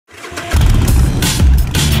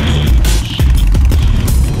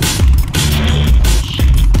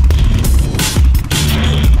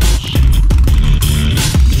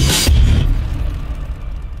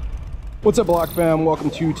What's up, Block fam?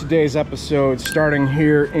 Welcome to today's episode, starting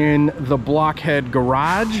here in the Blockhead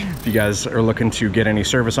garage. If you guys are looking to get any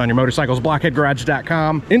service on your motorcycles,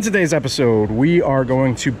 blockheadgarage.com. In today's episode, we are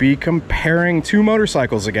going to be comparing two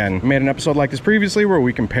motorcycles again. We made an episode like this previously where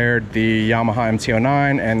we compared the Yamaha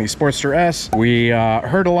MT-09 and the Sportster S. We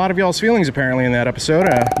hurt a lot of y'all's feelings apparently in that episode.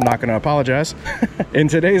 I'm not going to apologize. In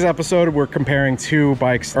today's episode, we're comparing two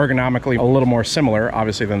bikes ergonomically a little more similar,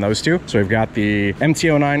 obviously, than those two. So we've got the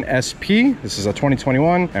MT-09 SP. This is a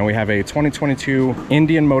 2021, and we have a 2022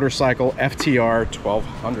 Indian motorcycle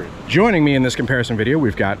FTR1200. Joining me in this comparison video,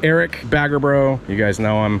 we've got Eric Baggerbro. You guys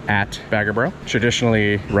know him at Baggerbro.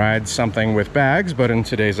 Traditionally rides something with bags, but in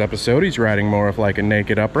today's episode, he's riding more of like a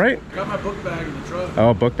naked upright. Got my book bag in the truck.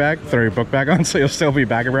 Oh, book bag? Throw your book bag on so you'll still be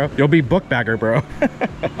Baggerbro? You'll be book Baggerbro.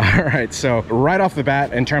 All right, so right off the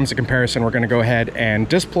bat, in terms of comparison, we're gonna go ahead and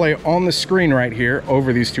display on the screen right here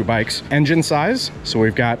over these two bikes engine size. So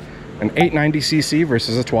we've got an 890cc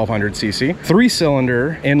versus a 1200cc,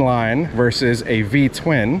 3-cylinder inline versus a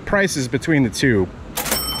V-twin. Prices between the two.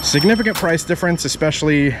 Significant price difference,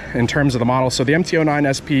 especially in terms of the model. So the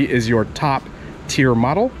MT-09 SP is your top tier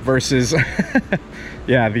model versus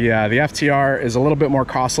yeah, the FTR is a little bit more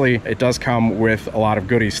costly. It does come with a lot of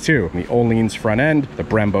goodies too. The Öhlins front end, the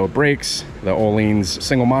Brembo brakes, the Öhlins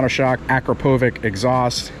single monoshock, Akrapovic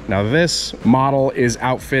exhaust. Now this model is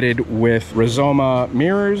outfitted with Rizoma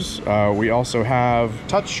mirrors. We also have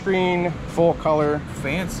touchscreen, full color.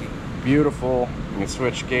 Fancy. Beautiful. You can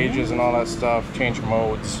switch gauges and all that stuff, change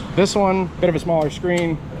modes. This one, bit of a smaller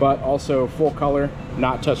screen, but also full color,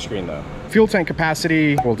 not touchscreen though. Fuel tank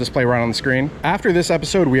capacity will display right on the screen. After this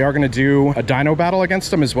episode, we are going to do a dyno battle against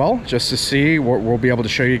them as well, just to see. We'll be able to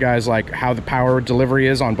show you guys like how the power delivery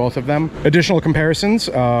is on both of them. Additional comparisons,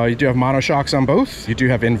 you do have monoshocks on both. You do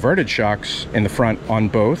have inverted shocks in the front on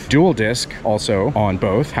both. Dual disc also on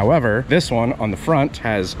both. However, this one on the front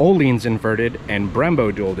has Öhlins inverted and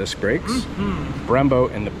Brembo dual disc brakes. Brembo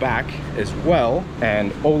in the back as well,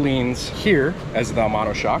 and Öhlins here as the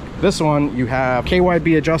monoshock. This one, you have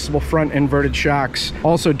KYB adjustable front inverted shocks,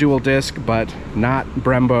 also dual disc, but not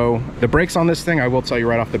Brembo. The brakes on this thing, I will tell you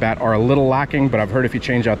right off the bat, are a little lacking, but I've heard if you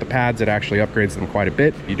change out the pads, it actually upgrades them quite a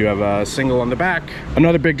bit. You do have a single on the back.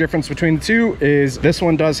 Another big difference between the two is this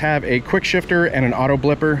one does have a quick shifter and an auto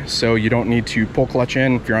blipper, so you don't need to pull clutch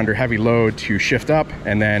in if you're under heavy load to shift up,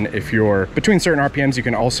 and then if you're between certain RPMs, you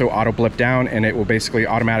can also auto blip down, and it will basically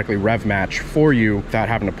automatically rev match for you without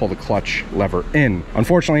having to pull the clutch lever in.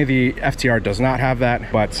 Unfortunately, the FTR does not have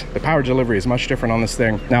that, but the power delivery is much different on this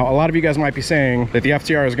thing. Now, a lot of you guys might be saying that the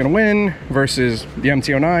FTR is going to win versus the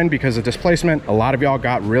MT-09 because of displacement. A lot of y'all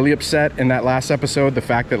got really upset in that last episode, the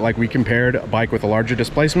fact that like we compared a bike with a larger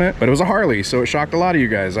displacement, but it was a Harley, so it shocked a lot of you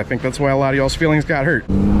guys. I think that's why a lot of y'all's feelings got hurt.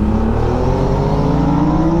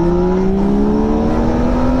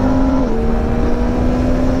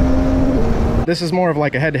 This is more of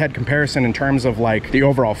like a head-to-head comparison in terms of like the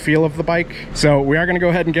overall feel of the bike. So we are going to go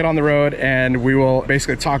ahead and get on the road, and we will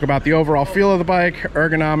basically talk about the overall feel of the bike,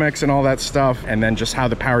 ergonomics and all that stuff, and then just how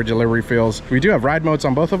the power delivery feels. We do have ride modes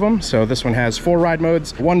on both of them. So this one has 4 ride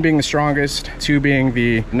modes, 1 being the strongest, 2 being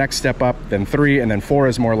the next step up, then 3, and then 4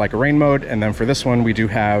 is more like a rain mode. And then for this one, we do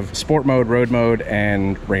have sport mode, road mode,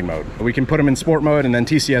 and rain mode. We can put them in sport mode and then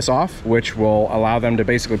TCS off, which will allow them to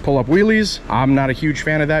basically pull up wheelies. I'm not a huge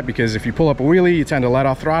fan of that because if you pull up a wheelie, you tend to let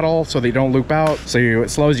off throttle so they don't loop out, so it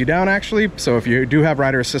slows you down actually. So if you do have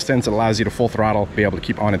rider assistance, it allows you to full throttle, be able to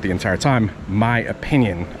keep on it the entire time. My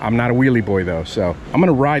opinion. I'm not a wheelie boy though, so I'm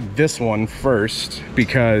gonna ride this one first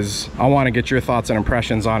because I want to get your thoughts and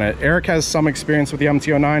impressions on it. Eric has some experience with the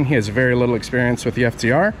MT-09. He has very little experience with the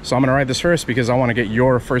FTR, so I'm gonna ride this first because I want to get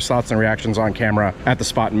your first thoughts and reactions on camera at the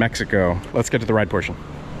spot in Mexico. Let's get to the ride portion.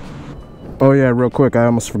 Oh yeah, real quick, I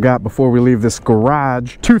almost forgot before we leave this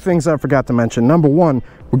garage. 2 things I forgot to mention. Number 1,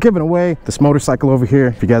 we're giving away this motorcycle over here.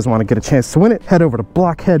 If you guys want to get a chance to win it, head over to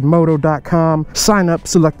blockheadmoto.com, sign up,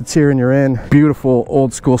 select the tier, and you're in. Beautiful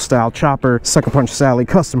old school style chopper, sucker punch Sally,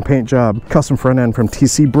 custom paint job, custom front end from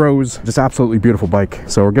TC Bros. Just absolutely beautiful bike.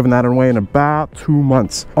 So we're giving that away in about 2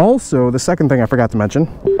 months. Also, the second thing I forgot to mention,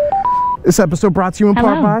 this episode brought to you in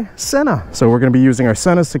part by Senna. So we're going to be using our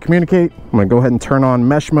Sennas to communicate. I'm going to go ahead and turn on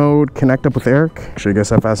mesh mode, connect up with Eric. Show you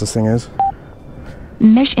guys how fast this thing is.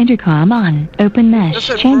 Mesh intercom on. Open mesh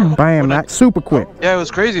channel. Bam, that's super quick. Yeah, it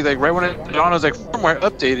was crazy. Like right when it on, I was like firmware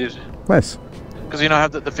updated. Nice. Because you know, I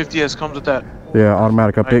have the 50S comes with that. Yeah,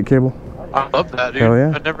 automatic update cable. I love that, dude. Hell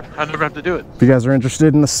yeah. I never have to do it. If you guys are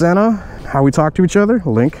interested in the Senna, how we talk to each other,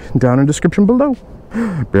 link down in the description below.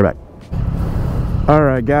 Be right back. All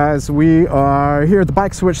right, guys, we are here at the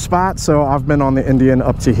bike switch spot. So I've been on the Indian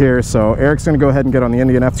up to here. So Eric's gonna go ahead and get on the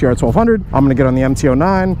Indian FTR1200. I'm gonna get on the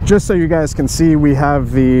MT-09. Just so you guys can see, we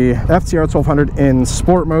have the FTR1200 in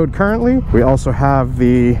sport mode currently. We also have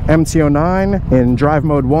the MT-09 in drive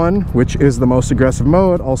mode 1, which is the most aggressive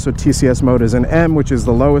mode. Also TCS mode is in M, which is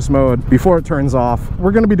the lowest mode before it turns off.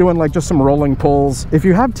 We're gonna be doing like just some rolling pulls. If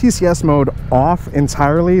you have TCS mode off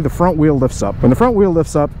entirely, the front wheel lifts up. When the front wheel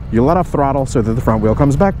lifts up, you let off throttle so that the front wheel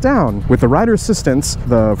comes back down. With the rider assistance,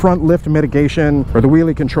 the front lift mitigation, or the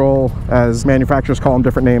wheelie control, as manufacturers call them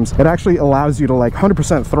different names, it actually allows you to like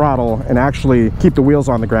 100% throttle and actually keep the wheels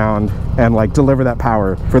on the ground and like deliver that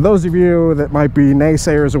power. For those of you that might be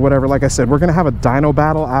naysayers or whatever, like I said, we're gonna have a dyno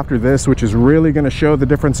battle after this, which is really gonna show the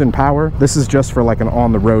difference in power. This is just for like an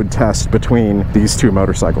on-the-road test between these two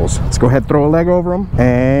motorcycles. Let's go ahead, throw a leg over them,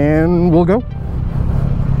 and we'll go.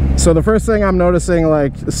 So the first thing I'm noticing,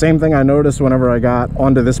 like the same thing I noticed whenever I got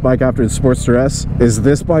onto this bike after the Sportster S, is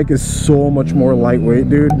this bike is so much more lightweight,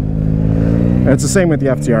 dude. And it's the same with the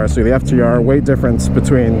FTR. So the FTR, weight difference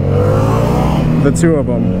between the two of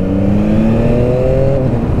them.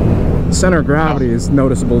 Center of gravity is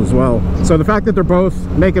noticeable as well. So the fact that they're both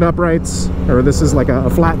naked uprights, or this is like a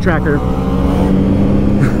flat tracker,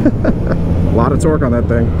 a lot of torque on that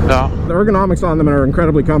thing. Yeah. The ergonomics on them are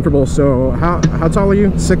incredibly comfortable. So how tall are you?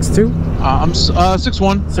 6'2"? I'm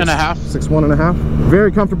 6'1" and a half. 6'1" and a half.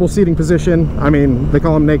 Very comfortable seating position. I mean, they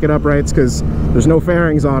call them naked uprights because there's no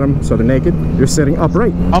fairings on them, so they're naked. You're sitting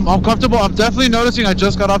upright. I'm comfortable. I'm definitely noticing, I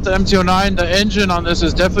just got off the MT-09. The engine on this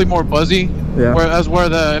is definitely more buzzy. Yeah. Whereas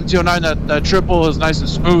the MT-09, that triple is nice and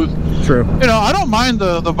smooth. True. You know, I don't mind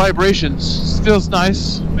the vibrations. It feels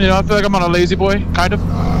nice. You know, I feel like I'm on a lazy boy, kind of.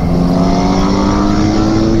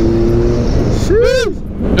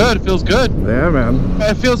 Good, it feels good. Yeah, man.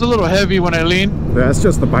 It feels a little heavy when I lean. Yeah, it's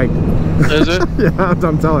just the bike. Is it? Yeah,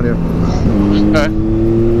 I'm telling you. Okay.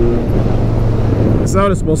 It's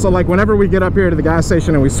noticeable. So like whenever we get up here to the gas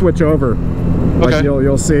station and we switch over, like Okay.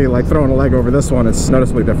 you'll see like throwing a leg over this one, it's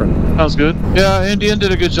noticeably different. Sounds good. Yeah, Indian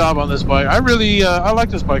did a good job on this bike. I really, I like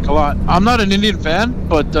this bike a lot. I'm not an Indian fan,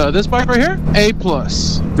 but this bike right here, A+.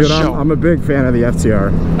 Dude, I'm a big fan of the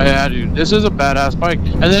FTR. Yeah, dude, this is a badass bike.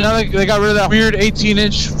 And then they got rid of that weird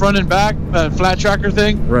 18-inch front and back, that flat tracker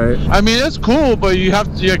thing. Right. I mean, it's cool, but you have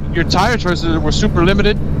to, your tire choices were super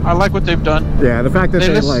limited. I like what they've done. Yeah, the fact that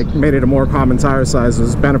they like made it a more common tire size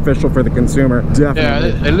is beneficial for the consumer.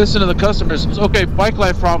 Definitely. Yeah, they listen to the customers. Okay, bike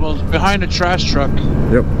life problems behind a trash truck.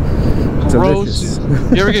 Yep. Gross.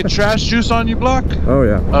 You ever get trash juice on your block? Oh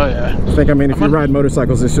yeah. Oh yeah. I mean, if you ride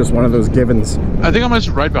motorcycles, it's just one of those givens. I think I'm gonna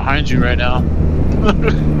just right behind you right now.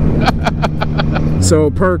 So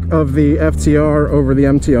perk of the FTR over the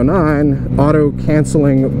MT-09, auto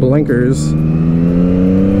canceling blinkers.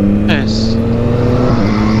 Nice.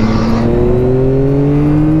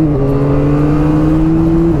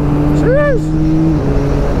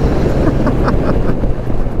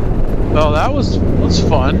 Well, that was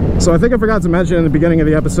fun. So I think I forgot to mention in the beginning of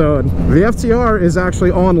the episode, the FTR is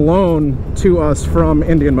actually on loan to us from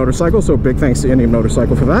Indian Motorcycle, so big thanks to Indian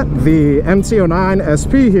Motorcycle for that. The MT-09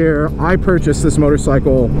 SP here, I purchased this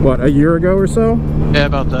motorcycle, what, a year ago or so? Yeah,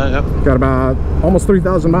 about that, yep. Got about almost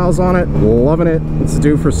 3,000 miles on it, loving it. It's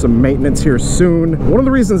due for some maintenance here soon. One of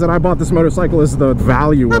the reasons that I bought this motorcycle is the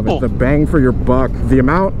value of it, the bang for your buck. The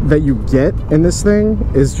amount that you get in this thing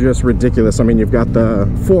is just ridiculous. I mean, you've got the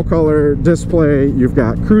full color display, you've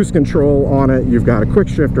got cruise control on it, you've got a quick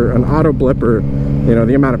shifter, an auto blipper, you know,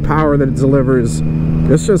 the amount of power that it delivers.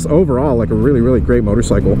 It's just overall like a really great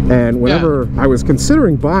motorcycle. And whenever I was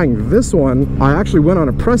considering buying this one, I actually went on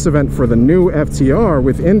a press event for the new FTR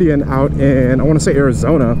with Indian out in, I want to say,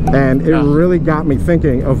 Arizona, and it really got me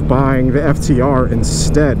thinking of buying the FTR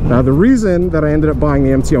instead. Now the reason that I ended up buying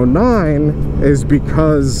the MT-09 is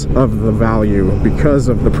because of the value, because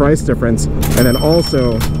of the price difference, and then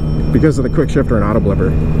also because of the quick shifter and auto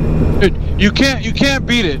blipper. Dude, you can't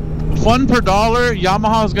beat it. Fun per dollar,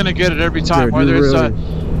 Yamaha is gonna get it every time. Dude, whether it's really...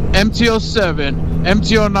 MT-07,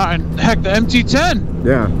 MT-09, heck, the MT-10.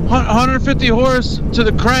 Yeah. 150 horse to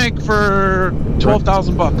the crank for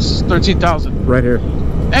 12,000 bucks, 13,000. Right here.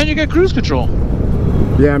 And you get cruise control.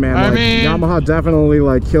 Yeah, man. I like, mean, Yamaha definitely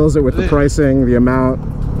like kills it with the pricing. The amount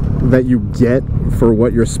that you get for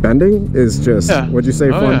what you're spending is just, what'd you say,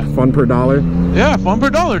 fun per dollar? Yeah, fun per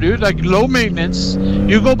dollar, dude. Like low maintenance.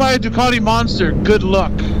 You go buy a Ducati Monster, good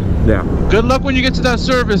luck. Yeah. Good luck when you get to that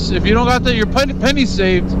service. If you don't got your penny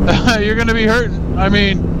saved, you're gonna be hurting. I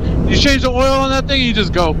mean, you change the oil on that thing, you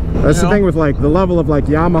just go. That's the thing with like the level of like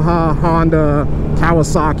Yamaha, Honda,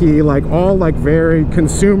 Kawasaki, like all like very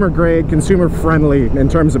consumer grade, consumer friendly in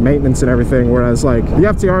terms of maintenance and everything, whereas like the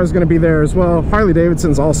FTR is going to be there as well.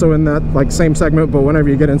 Harley-Davidson's also in that like same segment, but whenever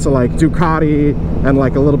you get into like Ducati and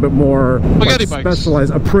like a little bit more like,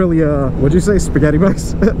 specialized Aprilia, would you say spaghetti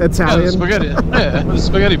bikes? Italian? Yeah, spaghetti. Yeah, the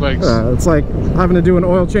spaghetti bikes. It's like having to do an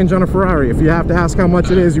oil change on a Ferrari. If you have to ask how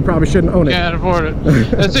much it is, you probably shouldn't own it. Can't afford it.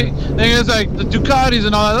 That's the thing is, like the Ducatis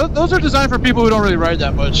and all that, those are designed for people who don't really ride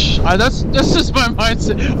that much. That's just my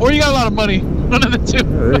mindset. Or you got a lot of money. One of the two.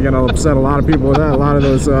 You're gonna upset a lot of people with that. A lot of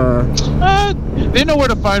those they know where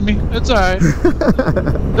to find me. It's alright.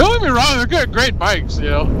 Don't get me wrong, they're great bikes, you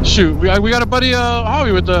know. Shoot, we got a buddy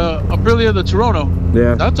Howie with the Aprilia, the Toronto.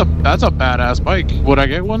 Yeah. That's a badass bike. Would I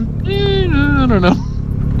get one? I don't know.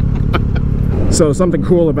 So something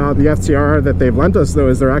cool about the FTR that they've lent us though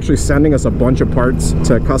is they're actually sending us a bunch of parts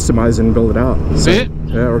to customize and build it out. So,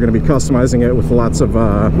 yeah, we're going to be customizing it with lots of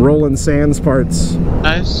Roland Sands parts.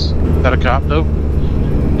 Nice. Is that a cop though?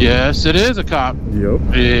 Yes, it is a cop. Yep.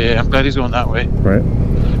 Yeah, I'm glad he's going that way. Right.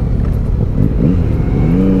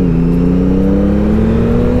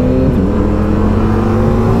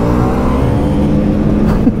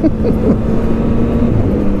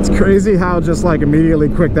 Crazy how just like immediately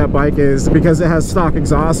quick that bike is. Because it has stock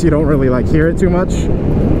exhaust, you don't really like hear it too much,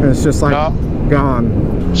 and it's just like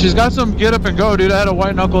gone. She's got some get up and go, dude. I had to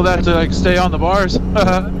white knuckle that to like stay on the bars. Yep.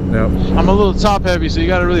 I'm a little top heavy, so you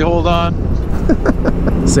got to really hold on.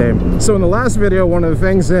 Same. So in the last video, one of the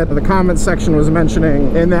things that the comment section was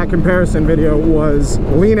mentioning in that comparison video was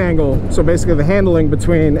lean angle. So basically the handling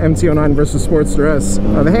between MT-09 versus Sportster S.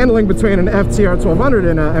 The handling between an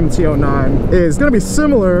FTR1200 and a MT-09 is going to be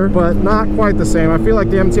similar, but not quite the same. I feel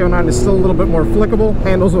like the MT-09 is still a little bit more flickable,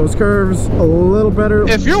 handles those curves a little better.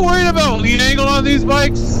 If you're worried about lean angle on these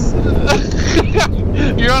bikes,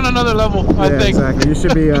 you're on another level, I think. Exactly. You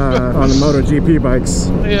should be on the Moto GP bikes.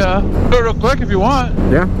 Yeah. Do it real quick if you want.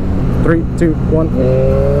 Yeah. 3, 2, 1.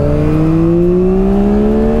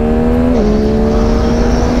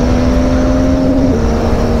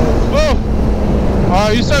 Whoa!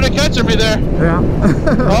 Oh, you started catching me there. Yeah.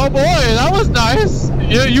 Oh boy, that was nice.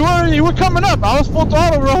 You were coming up. I was full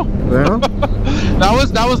throttle, bro. Yeah. that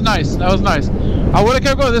was nice. That was nice. I would have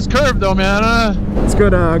kept going this curve though, man. It's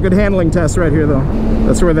good. Good handling test right here, though.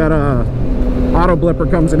 That's where that auto blipper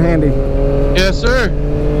comes in handy. Yes, sir.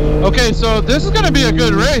 Okay, so this is going to be a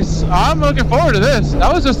good race. I'm looking forward to this.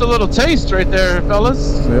 That was just a little taste right there,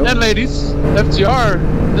 fellas and ladies. FTR.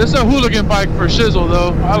 This is a hooligan bike for shizzle,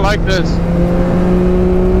 though. I like this.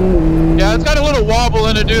 Yeah, it's got a little wobble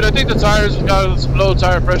in it, dude. I think the tires got some low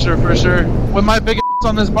tire pressure for sure. With my big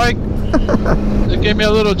on this bike, it gave me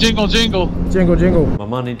a little jingle. Jingle. My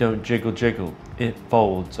money don't jiggle, it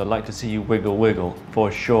folds. I'd like to see you wiggle,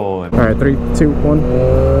 for sure. All right, 3, 2, 1.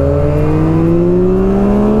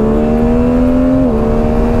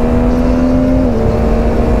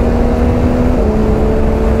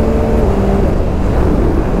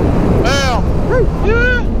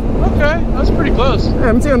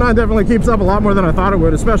 MT-09 definitely keeps up a lot more than I thought it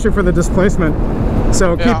would, especially for the displacement.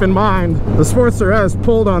 So keep in mind, the Sportster S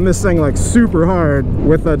pulled on this thing like super hard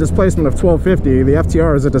with a displacement of 1250. The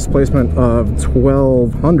FTR is a displacement of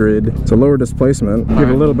 1200. It's a lower displacement. Give it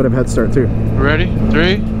a little bit of head start too. Ready?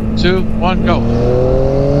 3, 2, 1, go.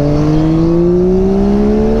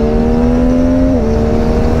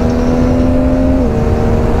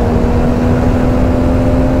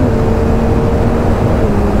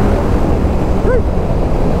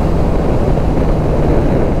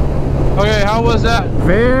 Was that?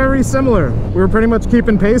 Very similar. We were pretty much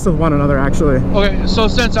keeping pace with one another, actually. Okay, so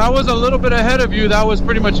since I was a little bit ahead of you, that was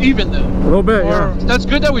pretty much even then. A little bit, yeah. That's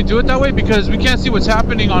good that we do it that way because we can't see what's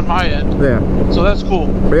happening on my end. Yeah. So that's cool.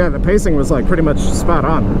 But yeah, the pacing was like pretty much spot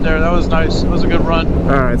on. There, that was nice. It was a good run.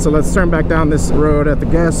 All right, so let's turn back down this road at the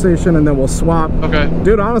gas station and then we'll swap. Okay.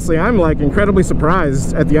 Dude, honestly, I'm like incredibly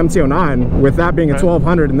surprised at the MT-09 with that being a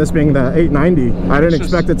 1200 and this being the 890. I didn't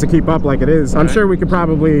expect it to keep up like it is. I'm sure we could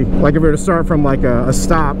probably, like if we were to start from like a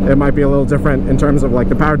stop, it might be a little different in terms of like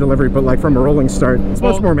the power delivery, but like from a rolling start, it's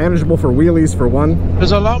much more manageable for wheelies for one.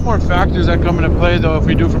 There's a lot more factors that come into play though if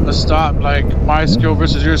we do from the stop, like my skill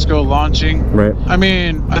versus your skill launching. Right. I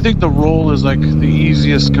mean, I think the roll is like the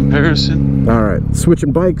easiest comparison. All right,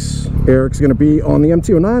 switching bikes. Eric's gonna be on the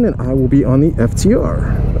MT-09 and I will be on the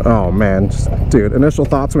FTR. Oh man, dude, initial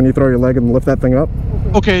thoughts when you throw your leg and lift that thing up?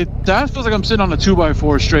 Okay, that feels like I'm sitting on a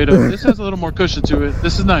 2x4 straight up. This has a little more cushion to it.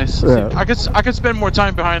 This is nice. Yeah. I could spend more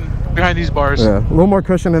time behind these bars. Yeah, a little more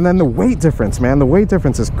cushion, and then the weight difference, man. The weight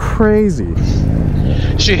difference is crazy.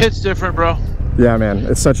 She hits different, bro. Yeah, man,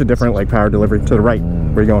 it's such a different like power delivery. To the right.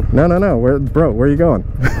 Where you going? No. Where are you going?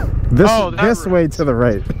 This way to the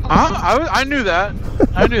right. I knew that.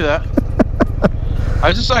 I knew that.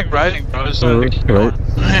 I just like riding, bro. Just like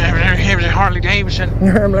Harley-Davidson.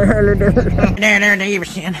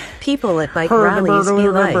 Harley-Davidson. People at bike rallies be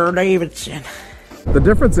like. Davidson. The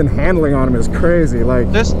difference in handling on him is crazy.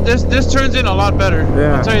 Like this turns in a lot better.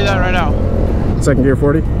 Yeah. I'll tell you that right now. Second gear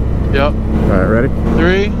 40. Yep. All right, ready?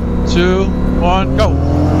 3, 2, 1, go.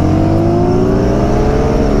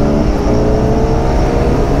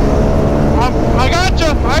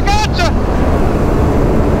 I gotcha.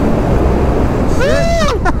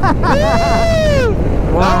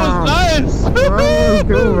 Wow. That was nice. That was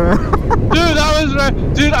cool, man. Dude, that was right.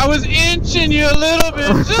 Dude, I was inching you a little bit,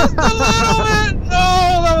 just a little bit.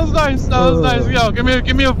 Oh, that was nice. That was nice. Yo, give me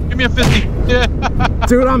a 50. Yeah.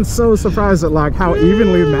 Dude, I'm so surprised at like how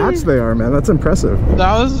evenly matched they are, man. That's impressive.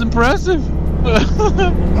 That was impressive.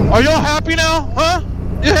 Are y'all happy now? Huh?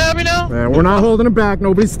 You happy now? Man, we're not holding it back.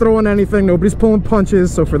 Nobody's throwing anything. Nobody's pulling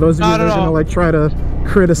punches. So for those of you that are gonna like try to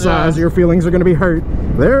criticize, your feelings are gonna be hurt.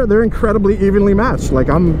 They're incredibly evenly matched. Like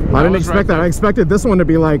I didn't expect that. I expected this one to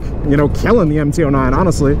be like, you know, killing the MT-09,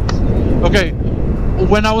 honestly. Okay.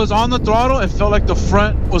 When I was on the throttle, it felt like the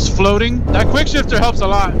front was floating. That quick shifter helps a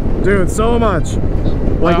lot. Dude, so much.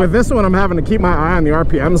 Like with this one, I'm having to keep my eye on the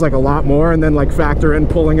RPMs like a lot more, and then like factor in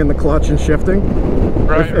pulling in the clutch and shifting.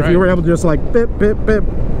 Right, if you were able to just like bip, bip, bip,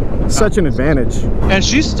 such an advantage. And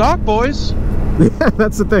she's stock, boys. Yeah,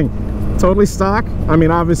 that's the thing. Totally stock. I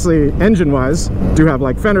mean, obviously, engine-wise, do have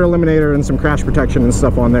like fender eliminator and some crash protection and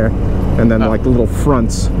stuff on there, and then like the little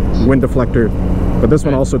front wind deflector. But this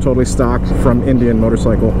one also totally stock from Indian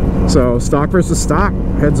Motorcycle. So stock versus stock,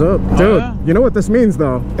 heads up. Dude, you know what this means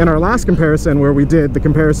though? In our last comparison where we did the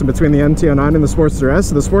comparison between the MT-09 and the Sportster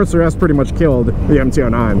S, the Sportster S pretty much killed the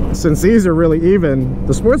MT-09. Since these are really even,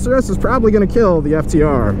 the Sportster S is probably gonna kill the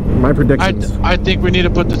FTR. My predictions. I think we need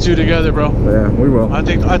to put the two together, bro. Yeah, we will. I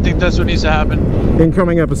think that's what needs to happen.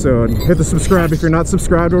 Incoming episode. Hit the subscribe if you're not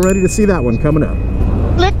subscribed already to see that one coming up.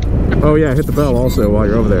 Click. Oh yeah, hit the bell also while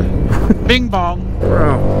you're over there. Bing bong.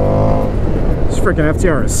 Bro, this freaking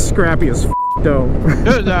FTR is scrappy as though.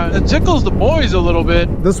 Dude, it tickles the boys a little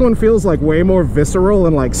bit. This one feels like way more visceral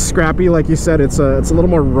and like scrappy, like you said. It's a little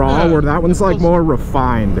more raw, where that one's like more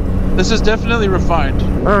refined. This is definitely refined.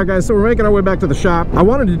 All right, guys, so we're making our way back to the shop. I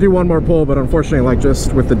wanted to do one more pull, but unfortunately, like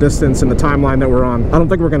just with the distance and the timeline that we're on, I don't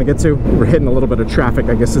think we're gonna get to. We're hitting a little bit of traffic.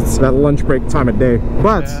 I guess it's that lunch break time of day.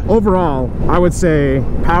 But overall, I would say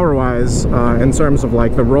power-wise, in terms of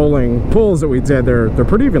like the rolling pulls that we did, they're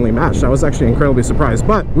pretty evenly matched. I was actually incredibly surprised.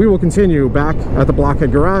 But we will continue back at the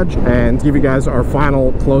Blockhead garage and give you guys our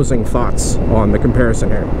final closing thoughts on the comparison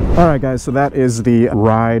here. All right, guys, so that is the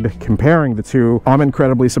ride comparing the two. I'm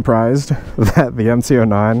incredibly surprised that the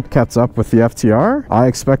MT-09 kept up with the FTR. I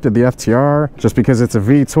expected the FTR, just because it's a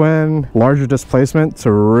V-twin, larger displacement,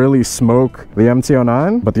 to really smoke the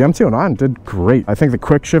MT-09, but the MT-09 did great. I think the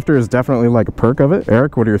quick shifter is definitely like a perk of it.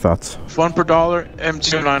 Eric, what are your thoughts? Fun per dollar,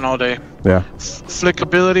 MT-09 all day. Yeah.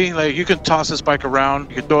 Flickability, like you can toss this bike around,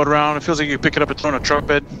 you can throw it around, it feels like you pick it up and throw it on a truck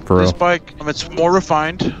bed. For real. This bike, it's more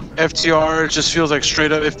refined. FTR just feels like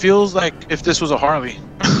straight up, it feels like if this was a Harley.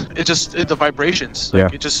 The vibrations,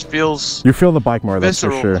 like, it just feels, you feel the bike more, that's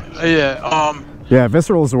visceral. for sure. Yeah,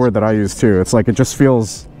 visceral is the word that I use too. It's like it just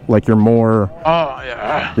feels like you're more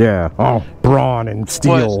brawn and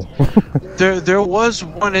steel. there was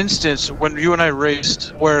one instance when you and I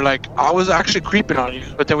raced where like I was actually creeping on you,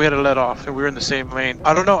 but then we had to let off and we were in the same lane.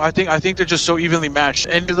 I don't know, I think they're just so evenly matched.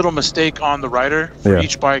 Any little mistake on the rider for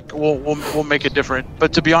each bike will make it different.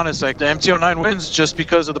 But to be honest, like the MT-09 wins just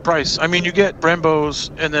because of the price. I mean, you get Brembos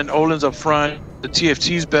and then Olin's up front, the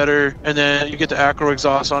TFT's better, and then you get the acro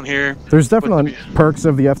exhaust on here. There's definitely perks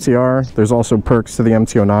of the FTR. There's also perks to the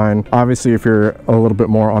MT-09. Obviously, if you're a little bit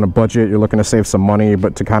more on a budget, you're looking to save some money,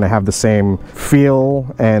 but to kind of have the same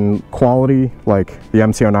feel and quality, like the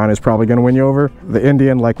MT-09 is probably going to win you over. The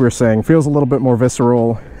Indian, like we were saying, feels a little bit more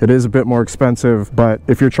visceral. It is a bit more expensive, but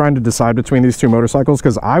if you're trying to decide between these two motorcycles,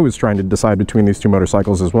 because I was trying to decide between these two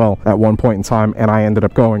motorcycles as well at one point in time, and I ended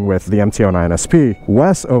up going with the MT-09 SP.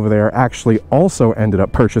 Wes over there actually also ended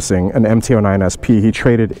up purchasing an MT-09 SP. He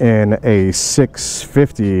traded in a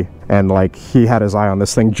 650, and like he had his eye on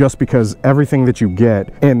this thing just because everything that you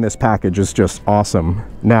get in this package is just awesome.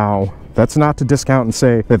 Now, That's not to discount and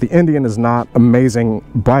say that the Indian is not amazing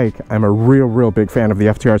bike. I'm a real big fan of the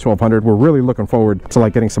FTR1200. We're really looking forward to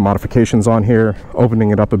like getting some modifications on here,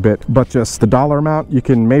 opening it up a bit, but just the dollar amount, you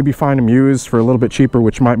can maybe find them used for a little bit cheaper,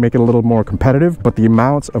 which might make it a little more competitive, but the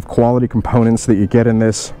amount of quality components that you get in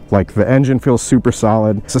this, like the engine feels super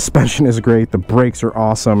solid, suspension is great, the brakes are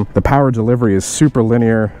awesome, the power delivery is super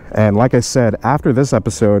linear, and like I said, after this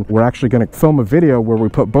episode, we're actually going to film a video where we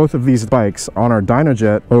put both of these bikes on our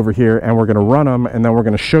Dynajet over here, and we're going to run them, and then we're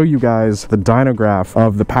going to show you guys the Dynograph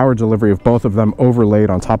of the power delivery of both of them overlaid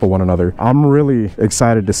on top of one another. I'm really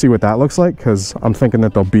excited to see what that looks like, because I'm thinking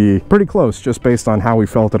that they'll be pretty close just based on how we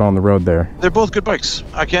felt it on the road there. They're both good bikes.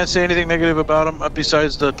 I can't say anything negative about them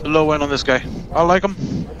besides the low end on this guy. I like them.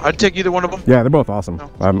 I'd take either one of them. Yeah, they're both awesome.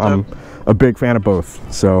 No, I'm a big fan of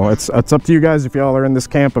both. So it's up to you guys if y'all are in this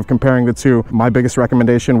camp of comparing the two. My biggest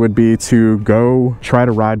recommendation would be to go try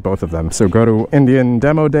to ride both of them. So go to Indian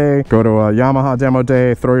demo day, go to a Yamaha demo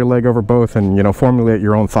day, throw your leg over both, and you know, formulate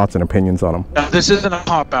your own thoughts and opinions on them. Now, this isn't a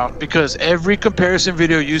pop out, because every comparison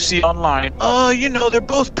video you see online, oh, you know, they're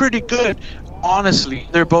both pretty good. Honestly,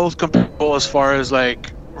 they're both comparable as far as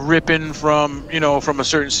like ripping from, you know, from a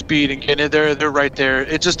certain speed and getting it there. They're right there.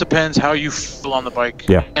 It just depends how you feel on the bike,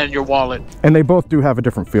 yeah, and your wallet. And they both do have a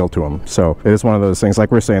different feel to them. So it is one of those things,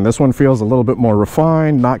 like we're saying, this one feels a little bit more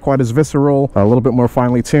refined, not quite as visceral, a little bit more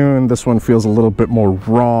finely tuned. This one feels a little bit more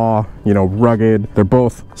raw, you know, rugged. They're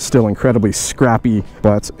both still incredibly scrappy,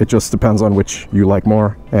 but it just depends on which you like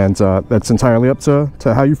more, and that's entirely up to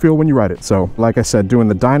how you feel when you ride it. So like I said, doing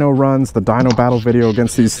the dyno runs, the dyno battle video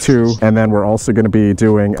against these two, and then we're also going to be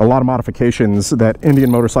doing a lot of modifications that Indian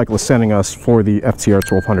Motorcycle is sending us for the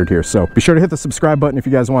FTR1200 here. So be sure to hit the subscribe button if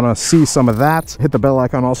you guys want to see some of that. Hit the bell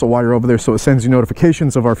icon also while you're over there so it sends you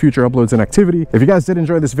notifications of our future uploads and activity. If you guys did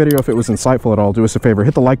enjoy this video, if it was insightful at all, do us a favor,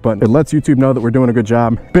 hit the like button. It lets YouTube know that we're doing a good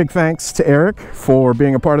job. Big thanks to Eric for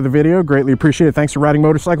being a part of the video. Greatly appreciate it. Thanks for riding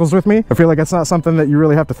motorcycles with me. I feel like that's not something that you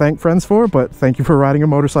really have to thank friends for, but thank you for riding a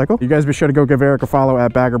motorcycle. You guys be sure to go give Eric a follow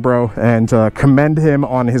at BaggerBro and commend him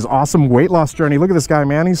on his awesome weight loss journey. Look at this guy,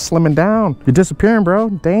 man. He's slimming down. You're disappearing, bro.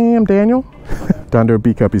 Damn, Daniel. Down to a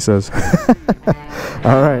B cup, he says.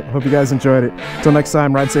 All right. Hope you guys enjoyed it. Until next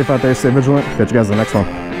time, ride safe out there. Stay vigilant. Catch you guys in the next one.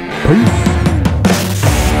 Peace.